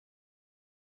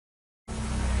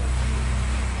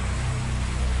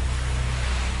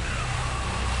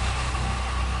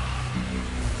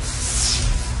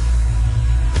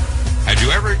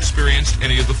experienced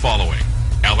any of the following: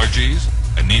 allergies,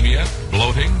 anemia,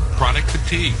 bloating, chronic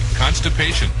fatigue,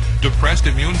 constipation, depressed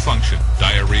immune function,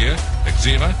 diarrhea,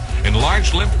 eczema,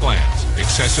 enlarged lymph glands,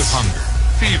 excessive hunger,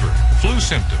 fever, flu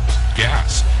symptoms,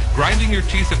 gas, grinding your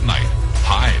teeth at night,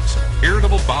 hives,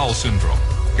 irritable bowel syndrome,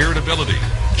 irritability,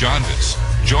 jaundice,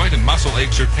 joint and muscle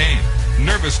aches or pain,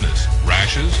 nervousness,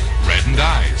 rashes, reddened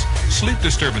eyes, sleep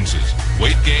disturbances,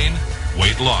 weight gain,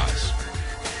 weight loss.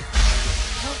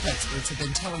 Health experts have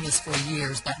been telling us for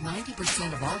years that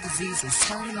 90% of all diseases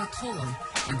start in our colon,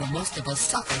 and that most of us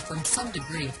suffer from some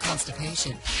degree of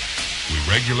constipation.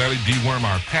 We regularly deworm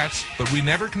our pets, but we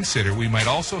never consider we might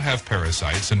also have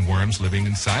parasites and worms living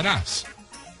inside us.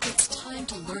 It's time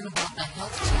to learn about the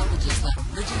health challenges that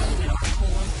originate in our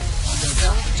colon and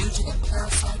develop due to the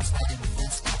parasites that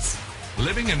infest us.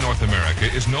 Living in North America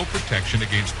is no protection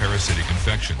against parasitic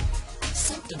infection.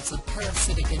 Symptoms of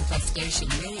parasitic infestation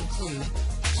may include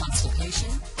constipation,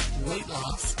 weight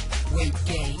loss, weight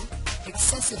gain,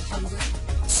 excessive hunger,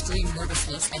 extreme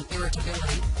nervousness and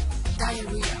irritability,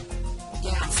 diarrhea,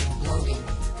 gas and bloating,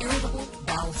 irritable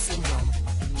bowel syndrome,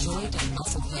 joint and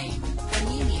muscle pain,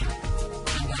 anemia,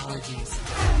 and allergies.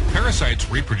 Parasites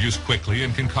reproduce quickly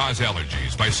and can cause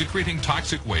allergies by secreting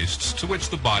toxic wastes to which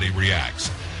the body reacts.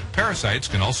 Parasites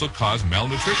can also cause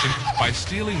malnutrition by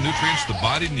stealing nutrients the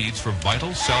body needs for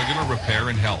vital cellular repair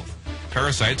and health.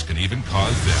 Parasites can even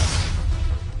cause death.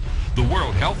 The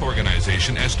World Health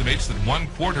Organization estimates that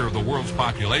 1/4 of the world's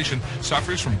population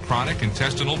suffers from chronic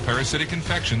intestinal parasitic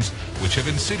infections, which have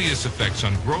insidious effects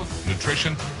on growth,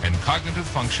 nutrition, and cognitive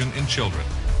function in children.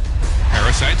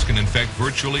 Parasites can infect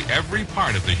virtually every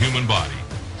part of the human body.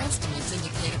 Estimates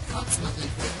indicate approximately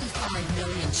 55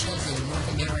 million children in North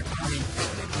America are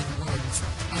infected with worms,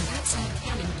 and that's not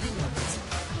counting pinworms.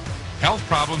 Health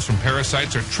problems from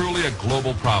parasites are truly a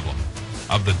global problem.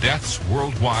 Of the deaths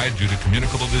worldwide due to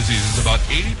communicable diseases, about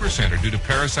 80% are due to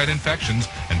parasite infections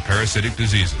and parasitic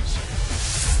diseases.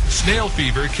 Snail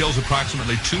fever kills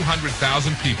approximately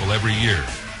 200,000 people every year.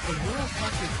 The World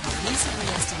Health Report recently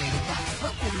estimated that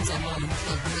hookworms alone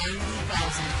killed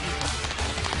 90,000 people.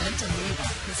 Amoeba,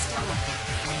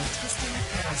 an intestine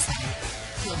parasite,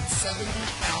 killed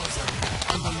 70,000,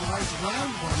 and the large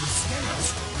roundworm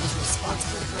Spheros was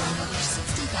responsible for another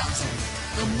 60,000.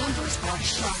 The numbers are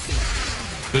shocking.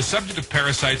 The subject of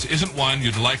parasites isn't one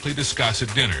you'd likely discuss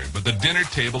at dinner, but the dinner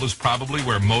table is probably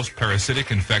where most parasitic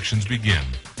infections begin.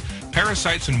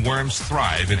 Parasites and worms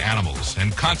thrive in animals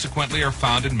and consequently are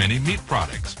found in many meat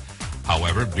products.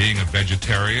 However, being a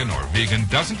vegetarian or vegan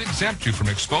doesn't exempt you from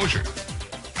exposure.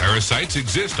 Parasites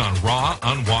exist on raw,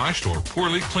 unwashed, or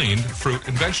poorly cleaned fruit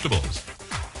and vegetables.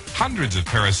 Hundreds of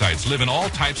parasites live in all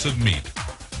types of meat.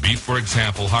 Beef, for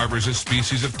example, harbors a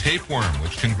species of tapeworm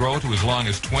which can grow to as long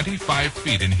as 25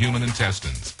 feet in human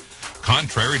intestines.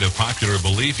 Contrary to popular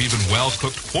belief, even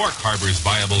well-cooked pork harbors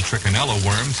viable Trichina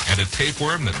worms and a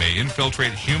tapeworm that may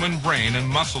infiltrate human brain and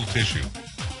muscle tissue.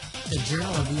 The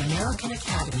Journal of the American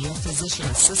Academy of Physician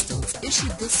Assistants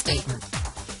issued this statement: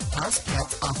 house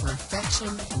pets offer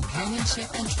affection,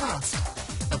 companionship, and trust,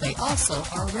 but they also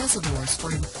are reservoirs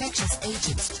for infectious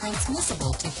agents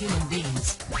transmissible to human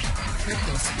beings.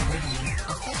 Threadworm,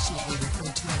 affectionately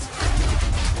referred to as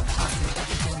rectum, cause an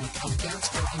epidemic of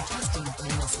gastrointestinal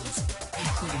illnesses,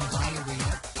 including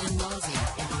diarrhea and nausea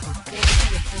in over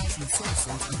 400,000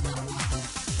 citizens of Milwaukee.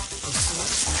 The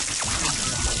source?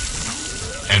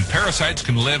 And parasites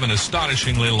can live an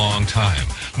astonishingly long time.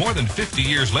 More than 50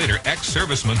 years later,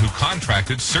 ex-servicemen who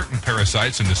contracted certain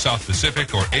parasites in the South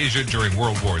Pacific or Asia during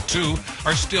World War II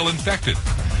are still infected.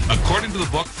 According to the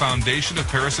book Foundation of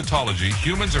Parasitology,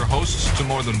 humans are hosts to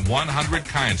more than 100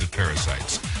 kinds of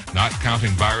parasites, not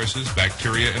counting viruses,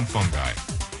 bacteria, and fungi.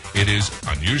 It is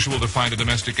unusual to find a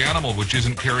domestic animal which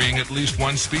isn't carrying at least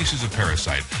one species of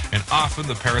parasite, and often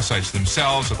the parasites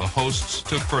themselves are the hosts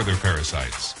to further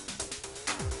parasites.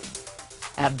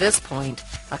 At this point,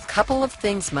 a couple of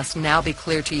things must now be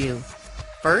clear to you.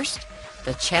 First,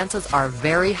 the chances are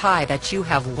very high that you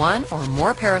have one or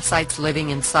more parasites living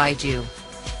inside you.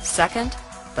 Second,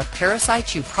 the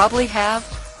parasites you probably have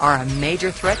are a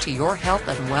major threat to your health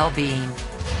and well-being.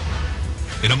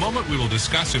 In a moment, we will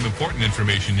discuss some important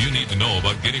information you need to know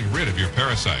about getting rid of your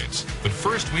parasites. But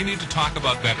first, we need to talk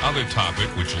about that other topic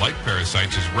which, like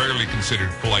parasites, is rarely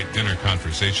considered polite dinner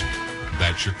conversation.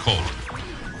 That's your colon.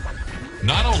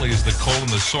 Not only is the colon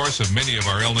the source of many of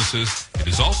our illnesses, it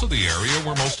is also the area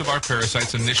where most of our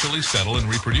parasites initially settle and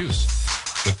reproduce.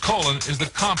 The colon is the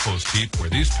compost heap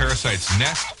where these parasites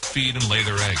nest, feed, and lay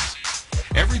their eggs.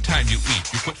 Every time you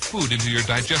eat, you put food into your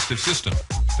digestive system.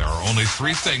 There are only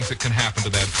three things that can happen to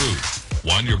that food.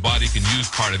 1, your body can use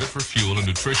part of it for fuel and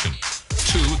nutrition.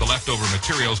 2, the leftover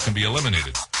materials can be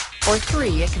eliminated. Or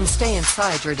 3, it can stay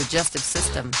inside your digestive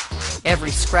system.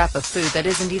 Every scrap of food that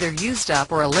isn't either used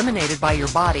up or eliminated by your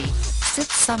body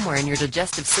sits somewhere in your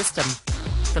digestive system.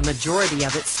 The majority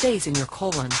of it stays in your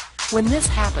colon. When this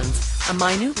happens, a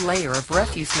minute layer of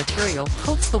refuse material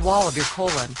coats the wall of your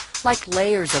colon, like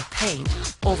layers of paint.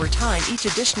 Over time, each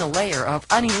additional layer of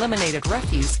uneliminated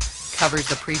refuse covers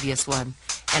the previous one.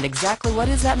 And exactly what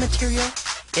is that material?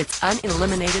 It's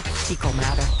uneliminated fecal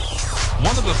matter.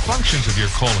 One of the functions of your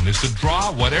colon is to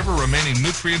draw whatever remaining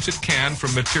nutrients it can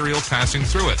from material passing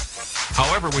through it.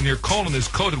 However, when your colon is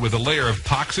coated with a layer of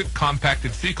toxic,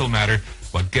 compacted fecal matter,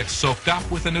 what gets soaked up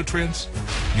with the nutrients?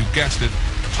 You guessed it,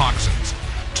 toxins.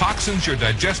 Toxins your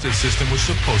digestive system was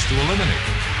supposed to eliminate.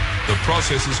 The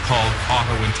process is called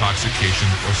auto-intoxication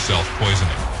or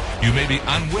self-poisoning. You may be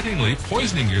unwittingly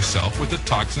poisoning yourself with the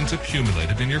toxins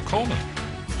accumulated in your colon.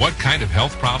 What kind of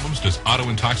health problems does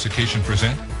auto-intoxication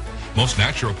present? Most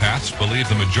naturopaths believe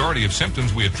the majority of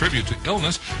symptoms we attribute to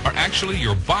illness are actually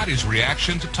your body's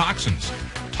reaction to toxins.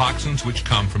 Toxins which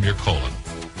come from your colon.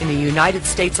 In the United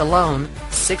States alone,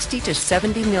 60 to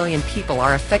 70 million people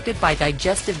are affected by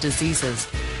digestive diseases,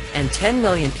 and 10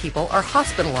 million people are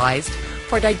hospitalized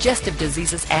for digestive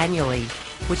diseases annually,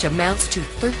 which amounts to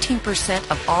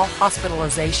 13% of all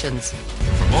hospitalizations.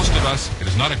 For most of us, it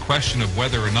is not a question of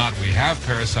whether or not we have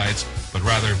parasites, but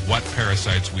rather what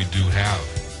parasites we do have.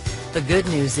 The good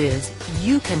news is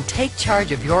you can take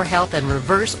charge of your health and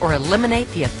reverse or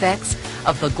eliminate the effects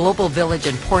of the global village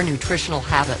and poor nutritional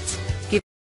habits.